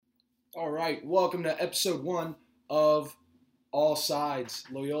All right, welcome to episode one of All Sides,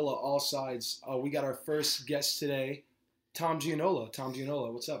 Loyola All Sides. We got our first guest today, Tom Gianola. Tom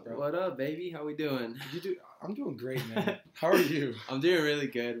Gianola, what's up, bro? What up, baby? How we doing? I'm doing great, man. How are you? I'm doing really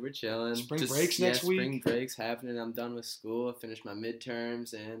good. We're chilling. Spring breaks next week? Spring breaks happening. I'm done with school. I finished my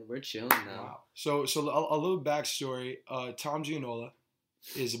midterms, and we're chilling now. Wow. So a little backstory. Tom Gianola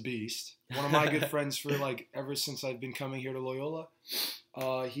is a beast. One of my good friends for ever since I've been coming here to Loyola.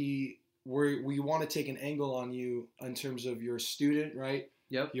 We want to take an angle on you in terms of you're a student, right?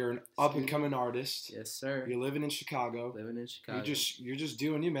 Yep. You're an up and coming artist. Yes, sir. You're living in Chicago. You're just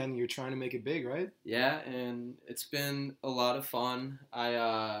doing you, man. You're trying to make it big, right? Yeah, and it's been a lot of fun.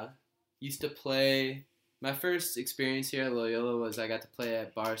 I used to play. My first experience here at Loyola was I got to play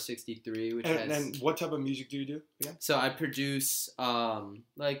at Bar 63, which and what type of music do you do? Yeah. So I produce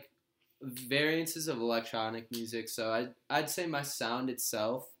variances of electronic music. So I'd say my sound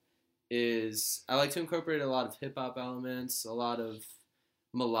itself is I like to incorporate a lot of hip hop elements, a lot of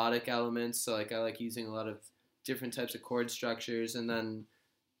melodic elements. So I like using a lot of different types of chord structures, and then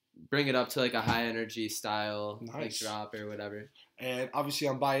bring it up to a high energy style, nice. Drop or whatever. And obviously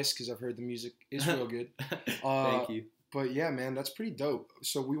I'm biased because I've heard the music is real good. Thank you. But yeah, man, that's pretty dope.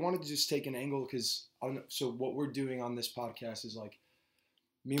 So we wanted to just take an angle because so what we're doing on this podcast is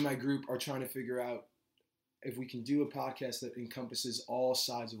me and my group are trying to figure out if we can do a podcast that encompasses all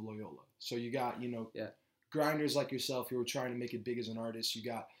sides of Loyola. So you got, grinders like yourself who are trying to make it big as an artist. You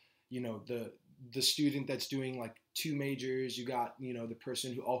got, the student that's doing 2 majors. You got, the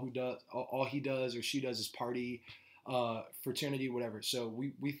person who all he does or she does is party, fraternity, whatever. So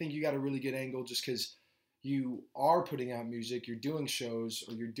we think you got a really good angle just because you are putting out music, you're doing shows,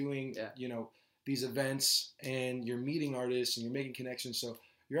 or you're doing, these events, and you're meeting artists and you're making connections. So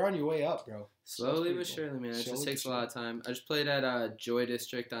you're on your way up, bro. Slowly but surely, man. It just takes a lot of time. I just played at Joy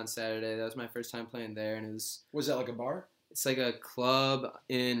District on Saturday. That was my first time playing there, and it was... Was that like a bar? It's like a club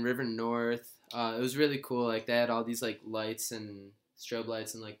in River North. It was really cool. They had all these lights and strobe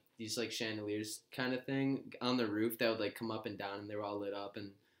lights and these chandeliers kind of thing on the roof that would come up and down, and they were all lit up,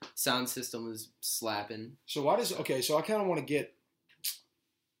 and sound system was slapping. So so I kind of want to get...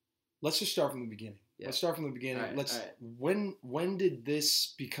 Let's just start from the beginning. Yeah. Let's start from the beginning. All right. When did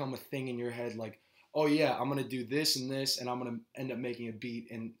this become a thing in your head? Oh yeah, I'm gonna do this and this, and I'm gonna end up making a beat,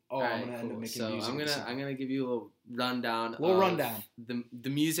 and I'm gonna end up making music. So I'm gonna give you a little rundown. The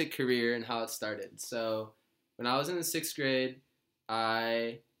music career and how it started. So when I was in the 6th grade,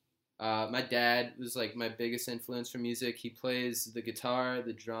 my dad was my biggest influence for music. He plays the guitar,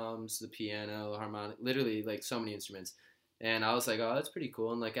 the drums, the piano, harmonic, literally so many instruments. And I was oh, that's pretty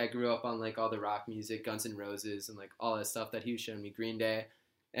cool. And I grew up on all the rock music, Guns N' Roses, and all that stuff that he was showing me, Green Day.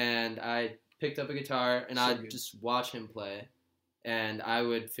 And I picked up a guitar and I'd just watch him play, and I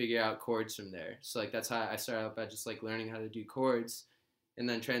would figure out chords from there. So that's how I started out by just learning how to do chords, and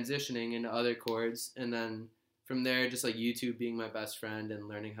then transitioning into other chords, and then from there just YouTube being my best friend and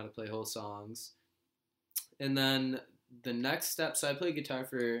learning how to play whole songs. And then the next step, so I played guitar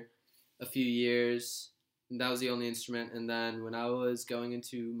for a few years. And that was the only instrument. And then when I was going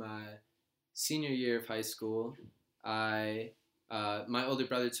into my senior year of high school, my older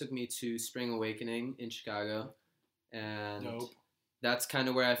brother took me to Spring Awakening in Chicago. And Dope. That's kind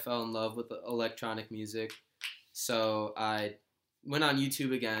of where I fell in love with electronic music. So I went on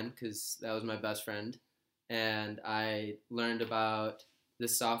YouTube again because that was my best friend. And I learned about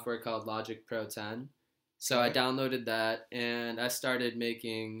this software called Logic Pro 10. So I downloaded that and I started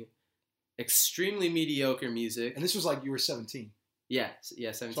making extremely mediocre music. And this was you were 17. Yeah,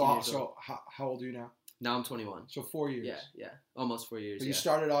 17 years old. So how old are you now? Now I'm 21. So 4 years. Yeah, almost 4 years. So you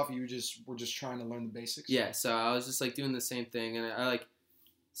started off, you were just trying to learn the basics? Yeah, so I was just doing the same thing, and I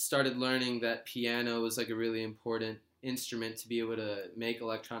started learning that piano was a really important instrument to be able to make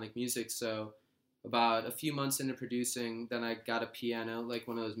electronic music. So about a few months into producing, then I got a piano,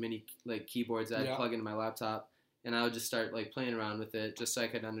 one of those mini keyboards that I'd plug into my laptop. And I would just start playing around with it just so I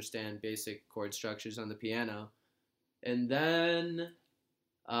could understand basic chord structures on the piano. And then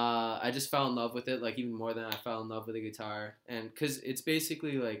I just fell in love with it, even more than I fell in love with the guitar. And because it's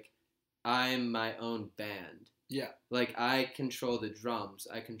basically I'm my own band. Yeah. I control the drums.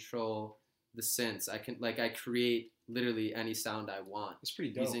 I control the synths. I create literally any sound I want. That's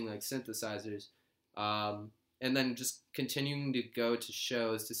pretty dope. Using synthesizers. And then just continuing to go to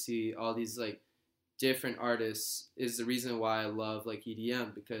shows to see all these different artists is the reason why I love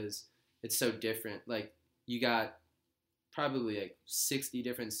EDM, because it's so different. You got probably 60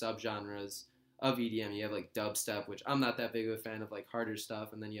 different subgenres of EDM. You have dubstep, which I'm not that big of a fan of, harder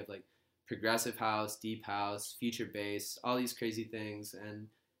stuff, and then you have progressive house, deep house, future bass, all these crazy things. And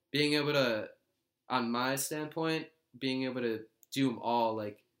being able to, on my standpoint, being able to do them all,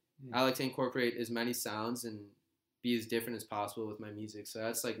 like, I like to incorporate as many sounds and be as different as possible with my music. So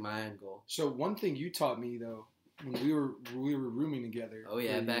that's like my end goal. So one thing you taught me though, when we were rooming together. Oh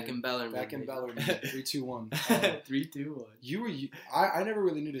yeah, back in Bellarmine. Back in Bellarmine. 3, 2, 1. 3, 2, 1. I never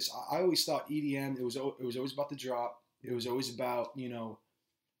really knew this. I always thought EDM. It was always about the drop. It was always about,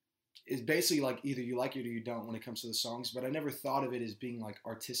 it's basically like either you like it or you don't when it comes to the songs. But I never thought of it as being like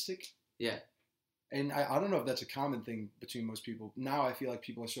artistic. Yeah. And I don't know if that's a common thing between most people. Now I feel like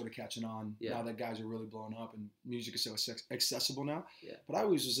people are sort of catching on now that guys are really blowing up and music is so accessible now. Yeah. But I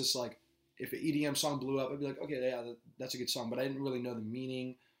always was just like, if an EDM song blew up, I'd be like, okay, yeah, that's a good song. But I didn't really know the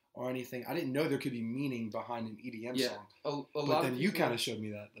meaning or anything. I didn't know there could be meaning behind an EDM song. But then you kind of showed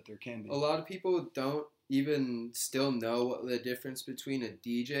me that there can be. A lot of people don't even still know what the difference between a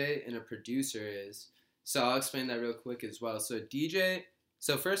DJ and a producer is. So I'll explain that real quick as well. So a DJ...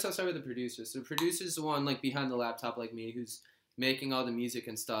 So first I'll start with the producer. So the producer is the one like behind the laptop like me who's making all the music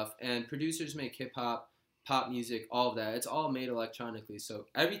and stuff. And producers make hip-hop, pop music, all of that. It's all made electronically. So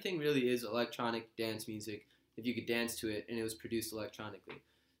everything really is electronic dance music if you could dance to it and it was produced electronically.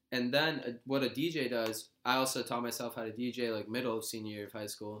 And then what a DJ does, I also taught myself how to DJ like middle of senior year of high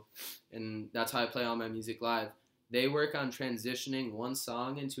school. And that's how I play all my music live. They work on transitioning one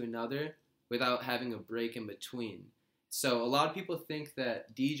song into another without having a break in between. So a lot of people think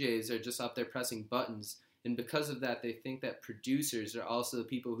that DJs are just up there pressing buttons, and because of that, they think that producers are also the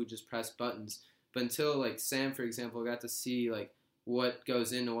people who just press buttons. But until like Sam, for example, got to see like what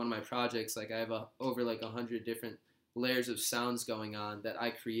goes into one of my projects, like I have over like 100 different layers of sounds going on that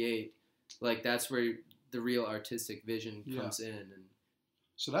I create. Like that's where the real artistic vision comes in. And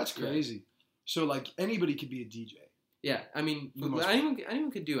so that's crazy. Yeah. So like anybody could be a DJ. Yeah, I mean, anyone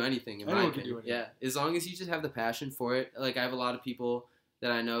could do anything, in my opinion. Yeah, as long as you just have the passion for it. Like, I have a lot of people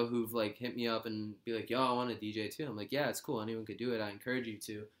that I know who've, like, hit me up and be like, yo, I want to DJ too. I'm like, yeah, it's cool. Anyone could do it. I encourage you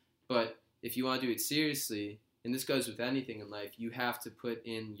to. But if you want to do it seriously, and this goes with anything in life, you have to put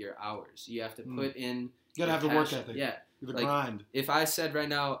in your hours. You have to put in you got to have the work ethic. Yeah. The grind. If I said right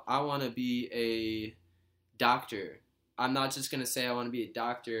now, I want to be a doctor, I'm not just going to say I want to be a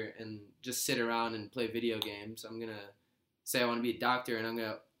doctor and just sit around and play video games. I'm going to say I want to be a doctor and I'm going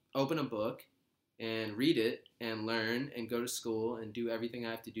to open a book and read it and learn and go to school and do everything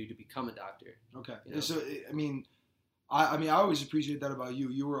I have to do to become a doctor. Okay. You know? So, I always appreciate that about you.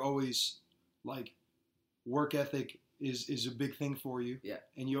 You were always like work ethic is a big thing for you. Yeah.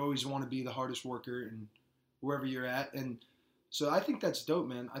 And you always want to be the hardest worker and wherever you're at. And so I think that's dope,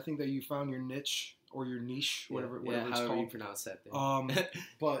 man. I think that you found your niche or your niche, whatever it's called. However you pronounce that thing.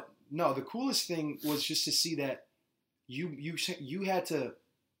 But no, the coolest thing was just to see that you had to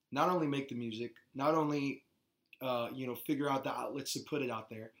not only make the music, not only figure out the outlets to put it out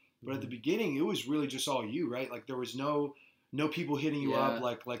there, but at the beginning it was really just all you, right? Like there was no people hitting you up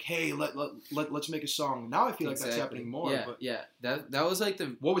like hey, let's make a song. Now I feel like that's happening more. That was like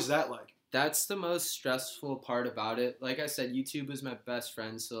what was that like? That's the most stressful part about it. Like I said, YouTube was my best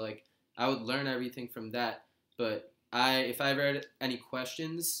friend, so like I would learn everything from that. But if I ever had any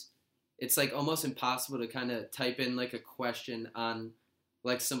questions, it's like almost impossible to kind of type in like a question on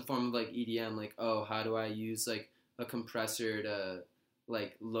like some form of like EDM, like, oh, how do I use like a compressor to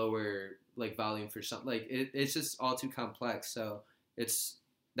like lower like volume for something? Like it's just all too complex. So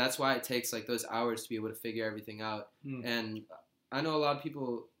that's why it takes like those hours to be able to figure everything out. And I know a lot of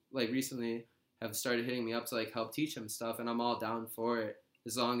people like recently have started hitting me up to like help teach them stuff, and I'm all down for it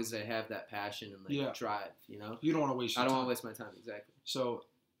as long as they have that passion and like drive, you know? You don't want to waste your time. I don't want to waste my time, exactly. So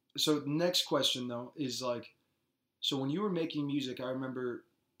next question though is like, so when you were making music, I remember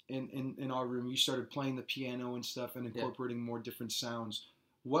in our room you started playing the piano and stuff and incorporating more different sounds.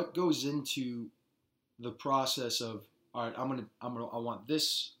 What goes into the process of, all right, I want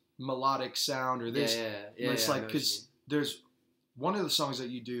this melodic sound or this? It's like, because there's one of the songs that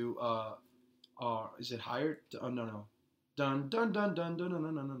you do. Is it Hired? No. Dun dun dun dun dun dun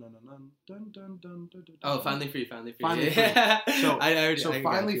dun dun dun dun dun dun dun. Oh, Finally Free. Finally Free. So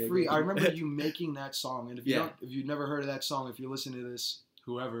Finally Free. I remember you making that song, and if you've never heard of that song, if you're listening to this,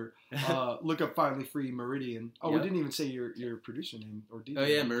 whoever, look up Finally Free Meridian. Oh, we didn't even say your producer name or DJ. Oh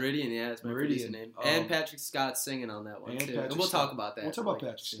yeah, Meridian. Yeah, it's my producer name. And Patrick Scott singing on that one too. And we'll talk about that. We'll talk about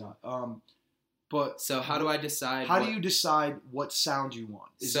Patrick Scott. But so how do I decide? How do you decide what sound you want?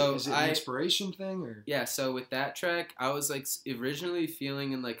 Is it an inspiration thing or? Yeah. So with that track, I was like originally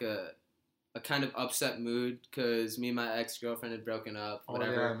feeling in like a kind of upset mood because me and my ex-girlfriend had broken up.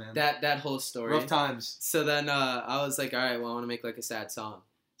 Whatever. Oh, yeah, man. That whole story. Rough times. So then I was like, all right, well I want to make like a sad song.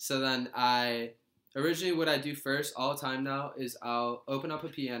 So then I Originally, what I do first all the time now is I'll open up a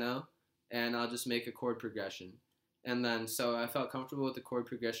piano and I'll just make a chord progression. And then, so I felt comfortable with the chord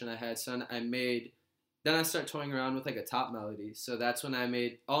progression I had. So then I start toying around with like a top melody. So that's when I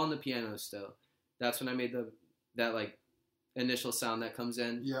made, all on the piano still. That's when I made that like initial sound that comes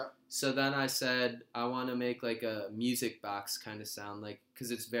in. Yeah. So then I said, I want to make like a music box kind of sound, like,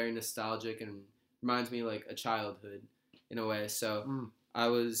 because it's very nostalgic and reminds me like a childhood in a way. So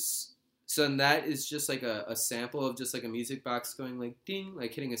so that is just like a sample of just like a music box going like ding,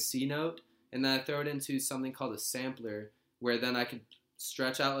 like hitting a C note. And then I throw it into something called a sampler, where then I could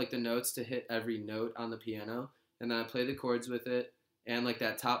stretch out like the notes to hit every note on the piano. And then I play the chords with it and like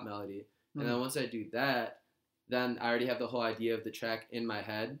that top melody. And then once I do that, then I already have the whole idea of the track in my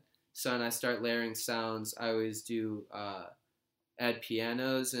head. So when I start layering sounds, I always do add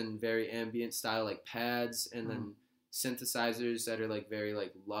pianos and very ambient style like pads, and then synthesizers that are like very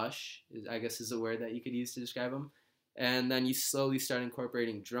like lush, I guess is a word that you could use to describe them. And then you slowly start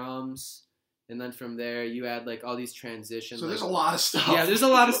incorporating drums. And then from there, you add like all these transitions. So there's a lot of stuff. Yeah, there's a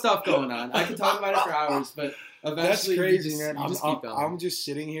lot of stuff going on. I could talk about it for hours, but eventually that's crazy, man. You just keep going. I'm just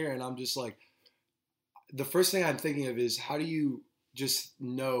sitting here and I'm just like, the first thing I'm thinking of is how do you just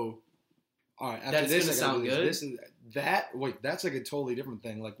know? All right, after this, I gotta do this and that. Wait, that's like a totally different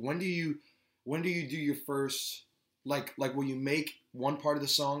thing. Like when do you do your first like will you make one part of the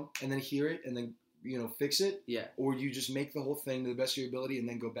song and then hear it and then fix it? Yeah. Or you just make the whole thing to the best of your ability and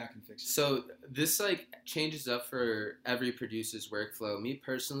then go back and fix it? So this like changes up for every producer's workflow. Me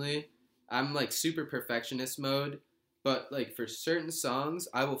personally, I'm like super perfectionist mode, but like for certain songs,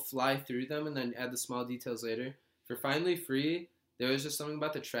 I will fly through them and then add the small details later. For Finally Free, there was just something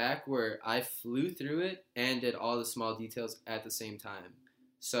about the track where I flew through it and did all the small details at the same time.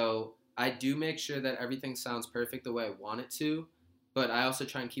 So I do make sure that everything sounds perfect the way I want it to, but I also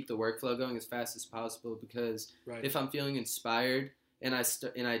try and keep the workflow going as fast as possible, because if I'm feeling inspired and I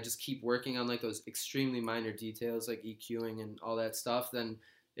just keep working on like those extremely minor details like EQing and all that stuff, then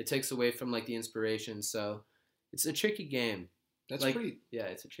it takes away from like the inspiration. So it's a tricky game. That's like, pretty. Yeah,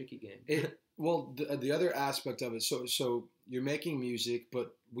 it's a tricky game. Well, the other aspect of it, so you're making music,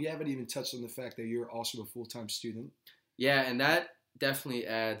 but we haven't even touched on the fact that you're also a full-time student. Yeah, and that definitely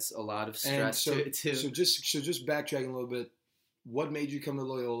adds a lot of stress to it too. So just backtracking a little bit, what made you come to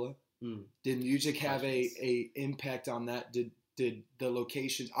Loyola? Did music have a impact on that? Did the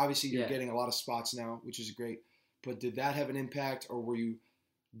locations? Obviously, you're getting a lot of spots now, which is great. But did that have an impact, or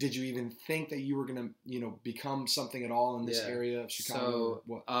did you even think that you were gonna become something at all in this area of Chicago?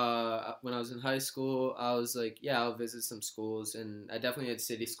 So when I was in high school, I was like, I'll visit some schools, and I definitely had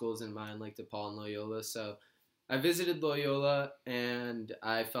city schools in mind, like DePaul and Loyola. So I visited Loyola and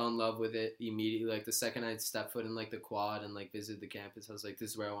I fell in love with it immediately. Like the second I stepped foot in like the quad and like visited the campus, I was like,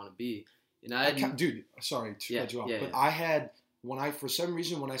 this is where I want to be. And dude, sorry to cut you off, but I had for some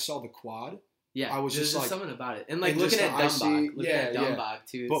reason when I saw the quad, I was just like something about it, and like looking at Dumbach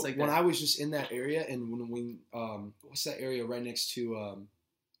too. But it's like when I was just in that area, and when we what's that area right next to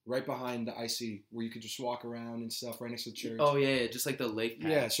right behind the IC where you could just walk around and stuff, right next to the church. Oh yeah, just like the lake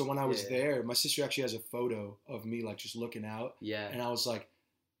path. Yeah, so when I was there, my sister actually has a photo of me like just looking out. Yeah, and I was like,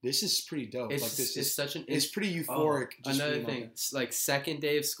 this is pretty dope. It's pretty euphoric. Another thing, like second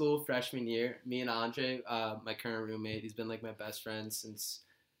day of school, freshman year, me and Andre, my current roommate, he's been like my best friend since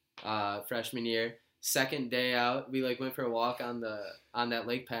freshman year. Second day out, we like went for a walk on that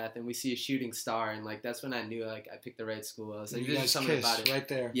lake path, and we see a shooting star, and like that's when I knew like I picked the right school. I was like, there's something about it right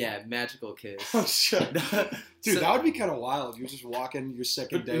there. Yeah, magical kiss. Oh shit, dude, that would be kind of wild. You're just walking your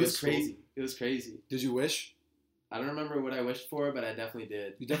second day. It was crazy. It was crazy. Did you wish? I don't remember what I wished for, but I definitely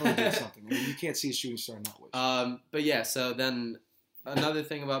did. You definitely did something. I mean, you can't see a shooting star and not wish. But yeah, so then another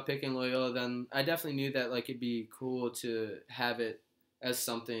thing about picking Loyola, then I definitely knew that like it'd be cool to have it as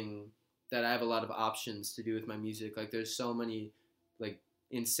something that I have a lot of options to do with my music. Like there's so many like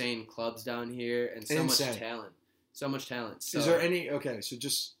insane clubs down here and so much talent. So much talent. So, is there any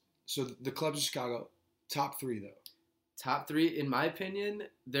so the clubs in Chicago, top 3 though? Top 3 in my opinion,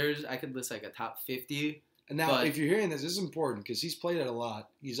 I could list like a top 50. And now if you're hearing this is important because he's played it a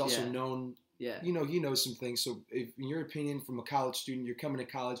lot. He's also known he knows some things. So if in your opinion from a college student, you're coming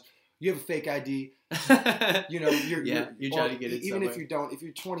to college, you have a fake ID. You're trying to get it even somewhere. If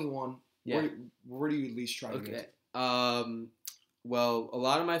you're 21, where do you at least try to get to? Well, a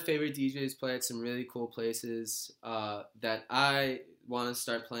lot of my favorite DJs play at some really cool places that I want to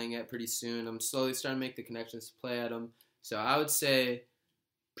start playing at pretty soon. I'm slowly starting to make the connections to play at them. So I would say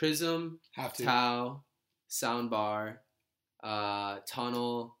Prism, Tau, Soundbar,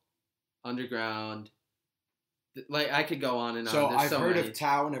 Tunnel, Underground, Like, I could go on and on. So There's I've heard many. of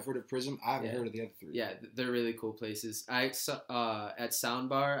Tao and I've heard of Prism. I haven't heard of the other three. Yeah, they're really cool places. At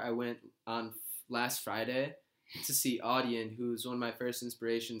Soundbar, I went on last Friday to see Audion, who's one of my first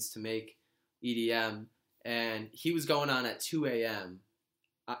inspirations to make EDM, and he was going on at 2 a.m.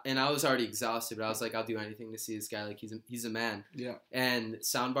 And I was already exhausted, but I was like, I'll do anything to see this guy. Like, he's a man. Yeah. And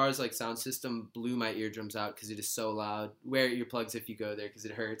Soundbar's like sound system blew my eardrums out because it is so loud. Wear earplugs if you go there because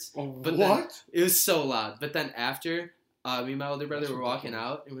it hurts. Oh, but what? It was so loud. But then after, me and my older brother were walking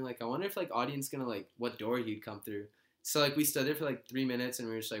out, and we're like, I wonder if like Audion's gonna like what door he'd come through. So like we stood there for like 3 minutes, and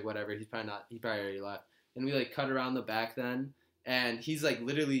we were just like, whatever. He probably already left. And we like cut around the back then, and he's like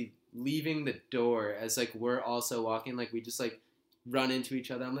literally leaving the door as like we're also walking. Like we just like run into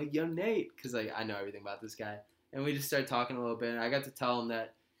each other. I'm like, yo, Nate, because like I know everything about this guy, and we just started talking a little bit. And I got to tell him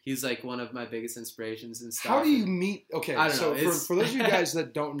that he's like one of my biggest inspirations and stuff. How do you meet? Okay, I don't so know. For those of you guys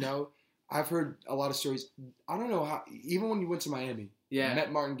that don't know, I've heard a lot of stories. I don't know how. Even when you went to Miami, you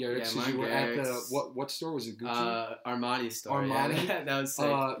met Martin Garrix. Yeah, you were at the what store was it? Gucci? Armani store. Armani. Yeah. That was sick.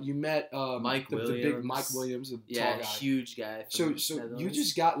 You met Mike the Williams. big Mike Williams, the tall guy. Huge guy. So you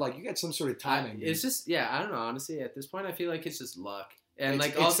just got you got some sort of timing. It's just I don't know. Honestly, at this point, I feel like it's just luck. And it's,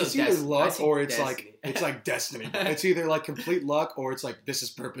 like also it's either luck or it's destiny. like destiny. It's either like complete luck or it's like this is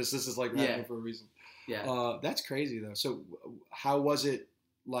purpose. This is like happening for a reason. Yeah. That's crazy though. So how was it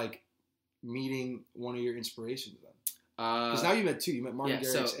like meeting one of your inspirations then? Because now you met two. You met Martin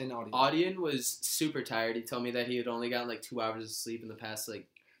Garrix and Audion. Audion was super tired. He told me that he had only gotten like 2 hours of sleep in the past like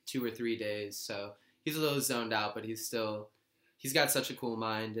 2 or 3 days. So he's a little zoned out, but he's got such a cool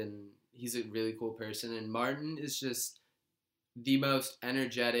mind and he's a really cool person. And Martin is just the most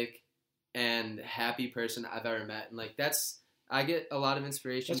energetic and happy person I've ever met. And like I get a lot of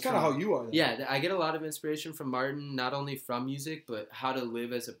inspiration. That's kind of how you are. Then. Yeah, I get a lot of inspiration from Martin, not only from music, but how to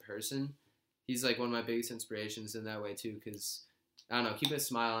live as a person. He's like one of my biggest inspirations in that way too, because I don't know, keeping a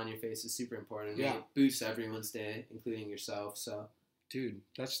smile on your face is super important. Yeah, it boosts everyone's day, including yourself. So, dude,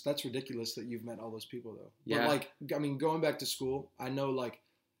 that's ridiculous that you've met all those people though. Yeah, but like I mean, going back to school, I know like,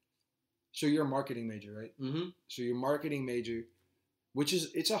 so you're a marketing major, right? Mm-hmm. So you're a marketing major, which is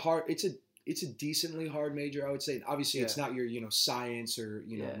it's a decently hard major, I would say. Obviously, it's not your science or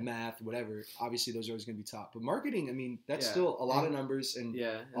math, whatever. Obviously, those are always going to be top. But marketing, I mean, that's still a lot of numbers and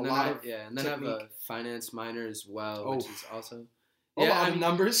and then I have a finance minor as well, which is also a lot of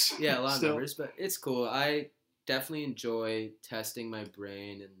numbers. Yeah, a lot of numbers, but it's cool. I definitely enjoy testing my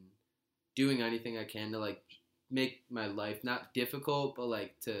brain and doing anything I can to like make my life not difficult, but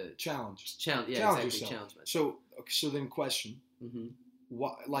like to challenge. Yeah, challenge exactly. Yourself. Challenge myself. So then, question. Mm-hmm.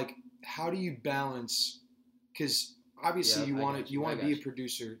 What like? How do you balance? Because obviously you want to be a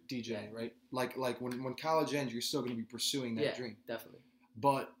producer, DJ, right? Like when college ends, you're still going to be pursuing that dream. Definitely.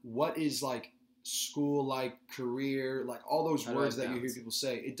 But what is like school, like career, like all those words that you hear people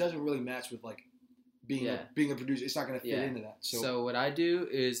say? It doesn't really match with like being a producer. It's not going to fit into that. So what I do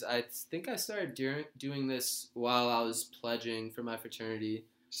is I think I started doing this while I was pledging for my fraternity.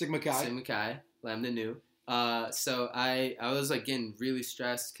 Sigma Chi, Lambda Nu. So I was like getting really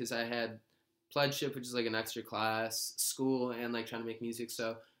stressed because I had pledgeship, which is like an extra class, school, and like trying to make music.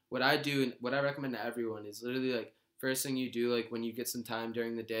 So what I do and what I recommend to everyone is literally like first thing you do, like when you get some time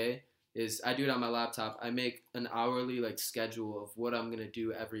during the day, is I do it on my laptop. I make an hourly like schedule of what I'm gonna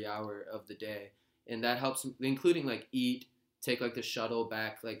do every hour of the day, and that helps, including like eat, take like the shuttle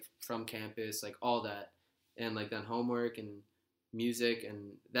back like from campus, like all that, and like then homework and music,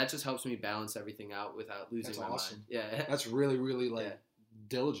 and that just helps me balance everything out without losing my mind. Yeah, that's really really like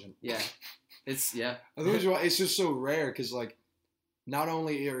diligent. Yeah, it's it's just so rare because like not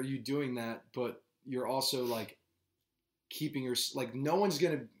only are you doing that, but you're also like keeping your like no one's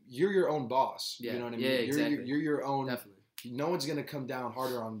gonna you're your own boss. You know what I mean? Exactly. You're your own. Definitely. No one's gonna come down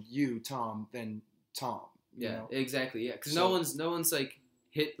harder on you, Tom, than Tom. You know? Exactly. Yeah, because no one's like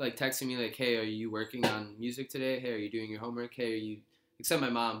texting me like, hey, are you working on music today? Hey, are you doing your homework? Hey, are you, except my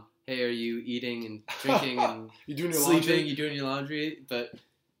mom, hey, are you eating and drinking and you doing your sleeping? Laundry? You doing your laundry? But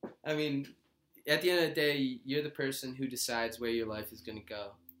I mean, at the end of the day, you're the person who decides where your life is gonna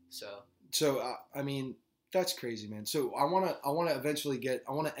go. So I mean, that's crazy, man. So I wanna eventually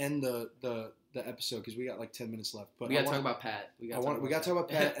end the episode because we got like 10 minutes left. But we gotta talk about Pat. We gotta talk about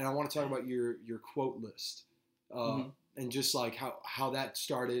Pat, and I want to talk about your quote list. And just like how that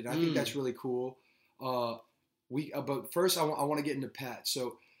started. I think that's really cool. But first I want to get into Pat.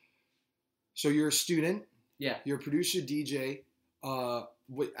 So you're a student. Yeah. You're a producer, DJ.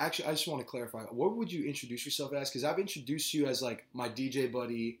 Actually, I just want to clarify. What would you introduce yourself as? Because I've introduced you as like my DJ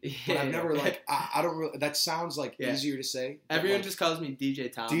buddy, but I've never like I don't really. That sounds like easier to say. Everyone like, just calls me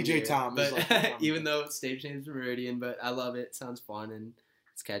DJ Tom. DJ Tom, but like, even though stage name's Meridian, but I love it. It sounds fun and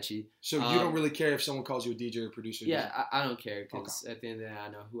it's catchy. So you don't really care if someone calls you a DJ or producer? Yeah, I don't care because at the end of the day, I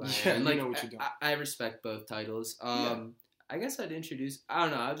know who I am. Yeah, and, you know what you're doing. I respect both titles. I guess I'd introduce. I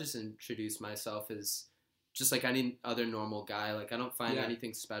don't know. I'll just introduce myself as just like any other normal guy. Like I don't find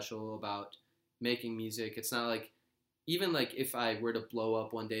anything special about making music. It's not like even like if I were to blow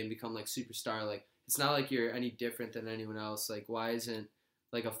up one day and become like superstar, like it's not like you're any different than anyone else. Like why isn't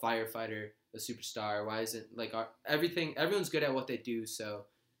like a firefighter a superstar? Why isn't like everyone's good at what they do, so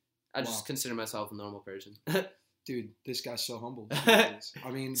I just consider myself a normal person. Dude, this guy's so humble. I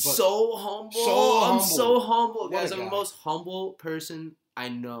mean, so humble. I'm so humble. Guys, I'm the most humble person I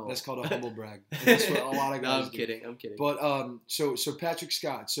know. That's called a humble brag. And that's what a lot of guys do. I'm kidding. But so Patrick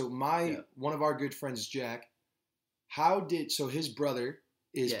Scott. So one of our good friends, Jack. So his brother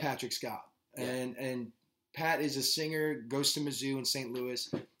is Patrick Scott, and Pat is a singer, goes to Mizzou in St.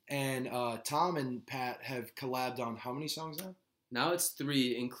 Louis, and Tom and Pat have collabed on how many songs now? Now it's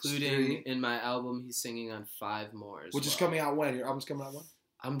 3, including in my album, he's singing on 5 more. Which is coming out when? Your album's coming out when?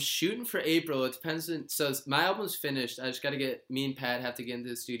 I'm shooting for April. It depends. So my album's finished. I just got to me and Pat have to get into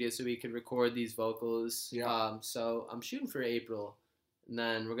the studio so we can record these vocals. Yeah. So I'm shooting for April. And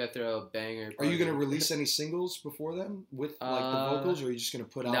then we're going to throw a banger. Are you going to release any singles before then with like the vocals, or are you just going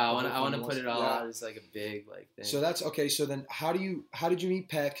to put out? No, I want to put it all out as like a big like thing. So that's okay. So then how did you meet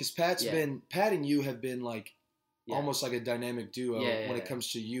Pat? Because Pat and you have been like almost like a dynamic duo when it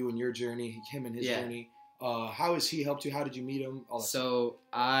comes to you and your journey, him and his journey. How has he helped you? How did you meet him? So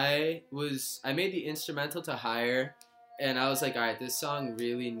I made the instrumental to Higher, and I was like, all right, this song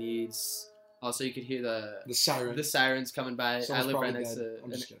really needs. Also, you could hear the sirens coming by. Someone's I live right next to.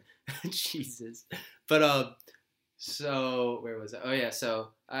 I'm just kidding. Jesus, but so where was it? Oh yeah, so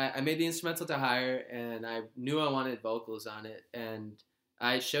I made the instrumental to Higher, and I knew I wanted vocals on it, and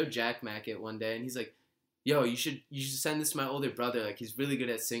I showed Jack Mack it one day, and he's like, yo, you should send this to my older brother. Like he's really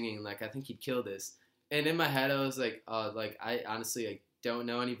good at singing. Like I think he'd kill this. And in my head, I was like, like I honestly like don't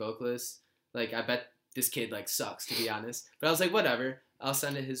know any vocalists. Like I bet this kid like sucks, to be honest. But I was like, whatever, I'll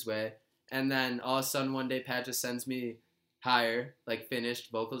send it his way. And then all of a sudden one day Pat just sends me Higher, like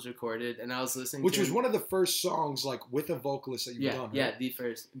finished, vocals recorded, and I was listening. Which was one of the first songs like with a vocalist that you've done. Right? Yeah, the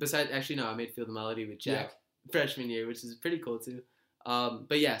first. Besides, actually no, I made Feel the Melody with Jack freshman year, which is pretty cool too.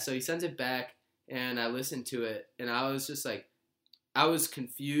 But yeah, so he sends it back. And I listened to it, and I was just like, I was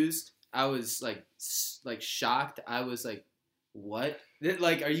confused. I was like shocked. I was like, what?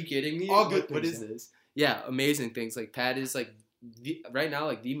 Like, are you kidding me? All good things, what is this? Yeah, amazing things. Like Pat is like right now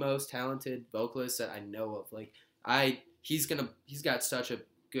like the most talented vocalist that I know of. Like he's got such a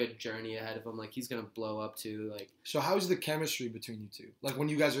good journey ahead of him. Like he's gonna blow up too. Like so, how's the chemistry between you two? Like when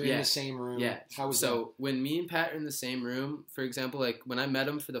you guys are in the same room. Yeah. How is that? When me and Pat are in the same room, for example, like when I met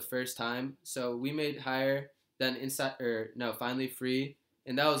him for the first time, so we made Higher, then Finally Free,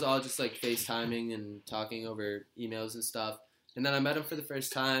 and that was all just like FaceTiming and talking over emails and stuff. And then I met him for the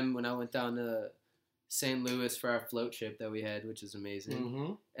first time when I went down to St. Louis for our float trip that we had, which is amazing.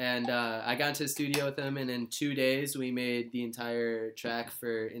 Mm-hmm. And I got into the studio with him, and in 2 days we made the entire track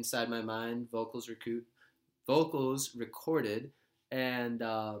for Inside My Mind, vocals recorded, and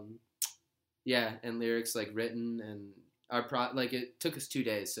and lyrics like written, and it took us 2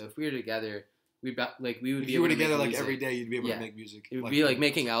 days. So if we were together, we would be able to make music. If you were together like every day, you'd be able to make music. It would be like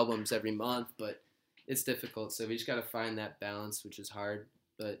making albums every month, but it's difficult. So we just got to find that balance, which is hard,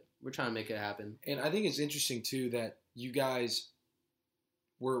 but we're trying to make it happen. And I think it's interesting too that you guys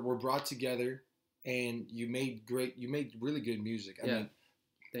were brought together, and you made really good music. I mean,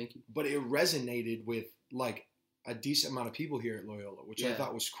 thank you. But it resonated with like a decent amount of people here at Loyola, which I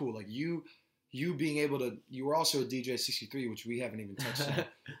thought was cool. Like you being able to, you were also a DJ at 63, which we haven't even touched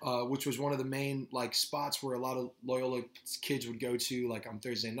on, which was one of the main like spots where a lot of Loyola kids would go to like on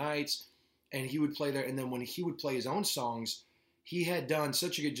Thursday nights, and he would play there. And then when he would play his own songs, he had done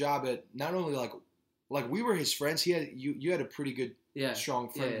such a good job at not only like we were his friends. He had you had a pretty good strong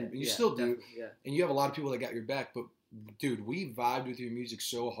friend group, and you still do, and you have a lot of people that got your back. But dude, we vibed with your music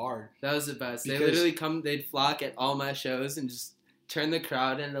so hard. That was the best. They literally they'd flock at all my shows and just turn the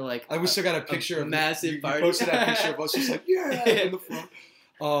crowd into like. I still got a picture of massive party. You posted that picture of us just like in the front.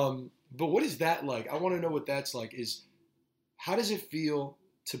 But what is that like? I want to know what that's like. Is how does it feel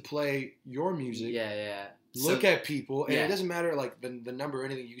to play your music? Yeah. Look at people, and it doesn't matter like the number or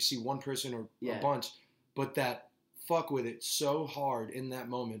anything. You can see one person or a bunch, but that fuck with it so hard in that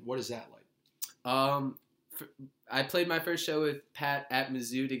moment. What is that like? I played my first show with Pat at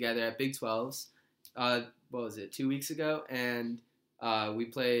Mizzou together at Big 12s. What was it, 2 weeks ago? And we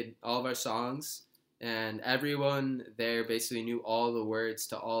played all of our songs, and everyone there basically knew all the words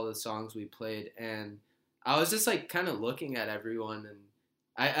to all the songs we played. And I was just like kind of looking at everyone, and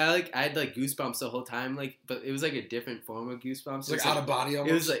I had like goosebumps the whole time, like, but it was like a different form of goosebumps. Like out of body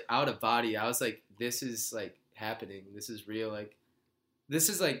almost? It was like out of body. I was like, this is like happening. This is real. Like, this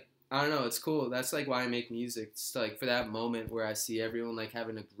is like, I don't know. It's cool. That's like why I make music. It's like for that moment where I see everyone like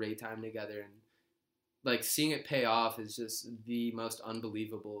having a great time together, and like seeing it pay off is just the most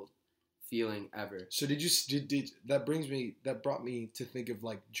unbelievable feeling ever. So did that brought me to think of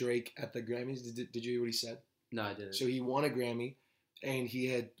like Drake at the Grammys. Did you hear what he said? No, I didn't. So he won a Grammy, and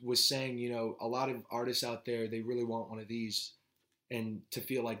he was saying, you know, a lot of artists out there, they really want one of these, and to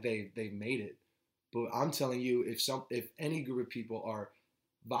feel like they've made it. But I'm telling you, if any group of people are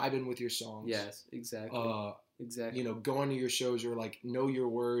vibing with your songs, yes, exactly, exactly, you know, going to your shows or like know your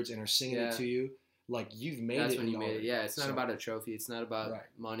words and are singing it to you, like you've made That's it. That's when you made it. Yeah, it's not about a trophy. It's not about right.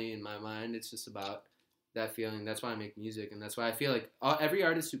 money in my mind. It's just about that feeling. That's why I make music, and that's why I feel like every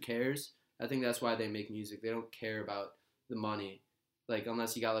artist who cares, I think that's why they make music. They don't care about the money. Like,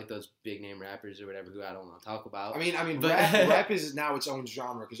 unless you got, like, those big-name rappers or whatever who I don't want to talk about. I mean, but rap is now its own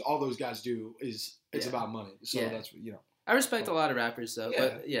genre because all those guys do is it's about money. So that's, you know. I respect a lot of rappers, though. Yeah.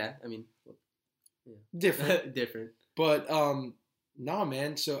 But, yeah, I mean. Yeah. Different. Different. But, no,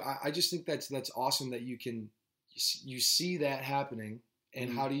 man. So I just think that's awesome that you see that happening.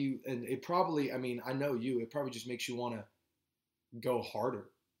 And how do you – and it probably – I mean, I know you. It probably just makes you want to go harder.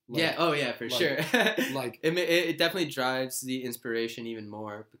 Like, yeah. Oh, yeah, for sure. Like it definitely drives the inspiration even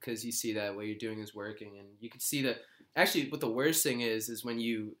more because you see that what you're doing is working, and you can see that. Actually, what the worst thing is when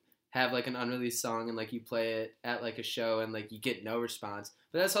you have like an unreleased song and like you play it at like a show and like you get no response.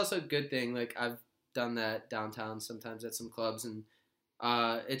 But that's also a good thing. Like I've done that downtown sometimes at some clubs, and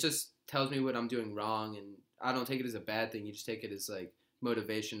it just tells me what I'm doing wrong, and I don't take it as a bad thing. You just take it as like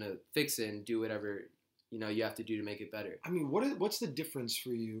motivation to fix it and do whatever you have to do to make it better. I mean, what's the difference for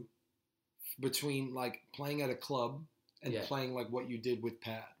you between like playing at a club and playing like what you did with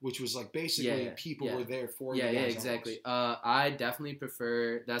Pat, which was like basically people were there for you? Yeah, exactly. I definitely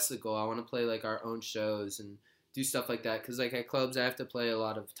prefer. That's the goal. I want to play like our own shows and do stuff like that because like at clubs I have to play a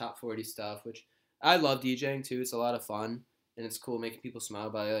lot of top 40 stuff, which I love DJing too. It's a lot of fun and it's cool making people smile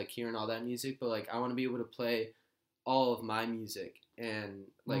by like hearing all that music. But like I want to be able to play all of my music and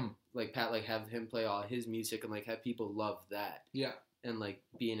like Pat, like have him play all his music and like have people love that. Yeah. And like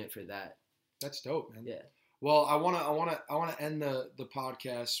be in it for that. That's dope, man. Yeah. Well, I wanna end the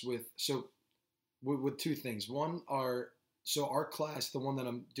podcast with two things. One our class, the one that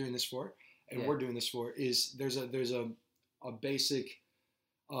I'm doing this for, and we're doing this for, is there's a basic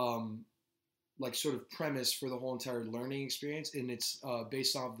like sort of premise for the whole entire learning experience, and it's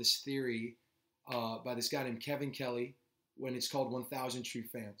based off this theory by this guy named Kevin Kelly, when it's called 1,000 True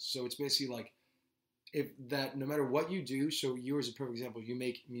Fans. So it's basically like no matter what you do, so you as a perfect example, you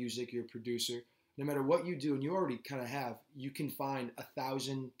make music, you're a producer, no matter what you do, and you already kind of have, you can find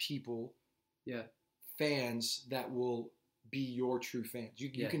 1,000 people, fans that will be your true fans. You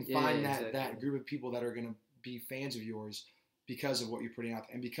can find that group of people that are going to be fans of yours because of what you're putting out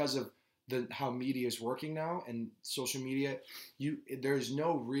there. And because of how media is working now and social media, there's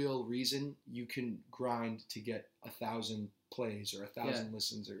no real reason you can grind to get 1,000 plays or 1,000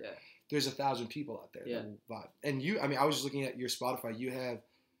 listens or there's 1,000 people out there that will vibe. And I was just looking at your Spotify. You have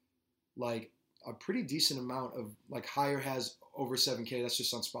like a pretty decent amount of like Higher has over 7K. That's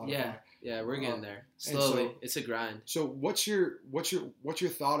just on Spotify. Yeah, we're getting there slowly. So, it's a grind. So what's your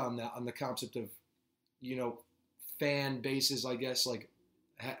thought on that, on the concept of fan bases? I guess like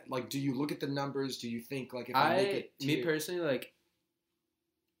do you look at the numbers? Do you think like if I make it me personally, like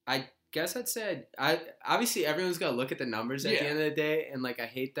I guess I'd say obviously everyone's got to look at the numbers at the end of the day, and like I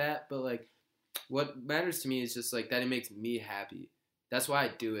hate that, but like what matters to me is just like that it makes me happy. That's why I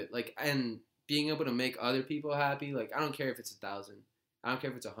do it. Like, and being able to make other people happy, like I don't care if it's 1,000, I don't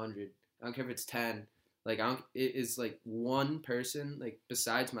care if it's 100, I don't care if it's 10. Like it is like one person, like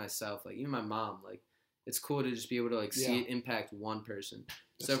besides myself, like even my mom, like it's cool to just be able to like see it impact one person.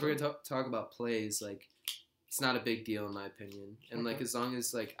 So if we're gonna talk about plays, like it's not a big deal in my opinion. And like as long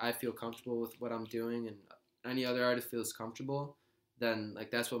as like I feel comfortable with what I'm doing and any other artist feels comfortable, then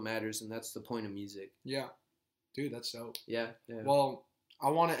like that's what matters, and that's the point of music. Yeah, dude, that's dope. Yeah. Well, I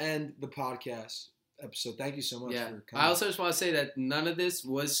want to end the podcast episode. Thank you so much for coming. I also just want to say that none of this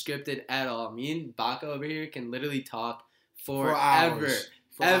was scripted at all. Me and Baca over here can literally talk forever.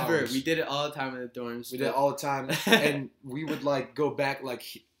 For hours. We did it all the time in the dorms. We did it all the time, and we would like go back. Like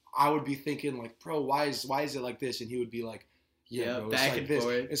I would be thinking like, bro, why is it like this? And he would be like, yeah, bro, it's like this.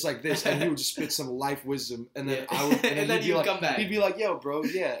 Forward. It's like this. And he would just spit some life wisdom. And then I would, and then he'd come back. He'd be like, yo, bro,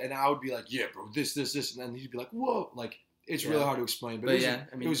 yeah. And I would be like, yeah, bro, this. And then he'd be like, whoa. Like, it's really hard to explain. But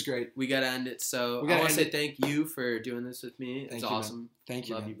it was great. We got to end it. So I want to say thank you for doing this with me. It's awesome. Man. Thank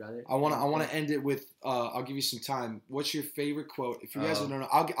you. Love you, brother. I want to end it with, I'll give you some time. What's your favorite quote? If you guys don't know,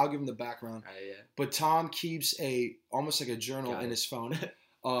 I'll give him the background. Yeah. But Tom keeps almost like a journal in his phone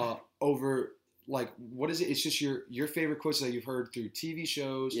over... Like, what is it? It's just your favorite quotes that you've heard through TV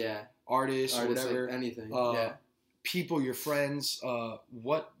shows, artists whatever, like anything, people, your friends. How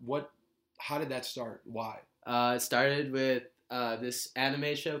did that start? Why? It started with this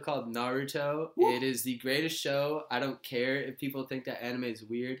anime show called Naruto. Woo! It is the greatest show. I don't care if people think that anime is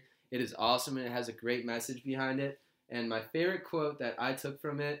weird. It is awesome and it has a great message behind it. And my favorite quote that I took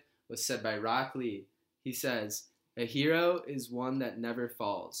from it was said by Rock Lee. He says, "A hero is one that never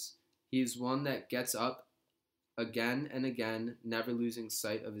falls. He's one that gets up again and again, never losing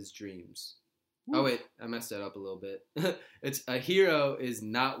sight of his dreams." Ooh. Oh, wait. I messed that up a little bit. It's a hero is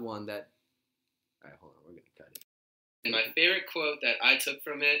not one that... All right, hold on. We're going to cut it. And my favorite quote that I took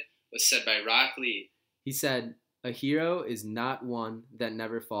from it was said by Rock Lee. He said, "A hero is not one that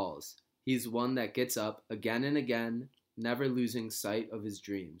never falls. He's one that gets up again and again, never losing sight of his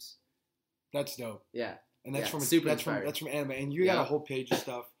dreams." That's dope. Yeah. And that's from anime. And you got a whole page of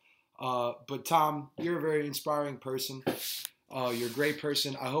stuff. But Tom, you're a very inspiring person. You're a great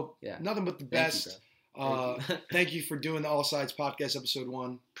person. I hope nothing but the best. Thank you for doing the All Sides Podcast episode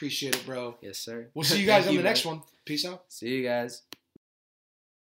 1. Appreciate it, bro. Yes, sir. We'll see you guys on the next one. Peace out. See you guys.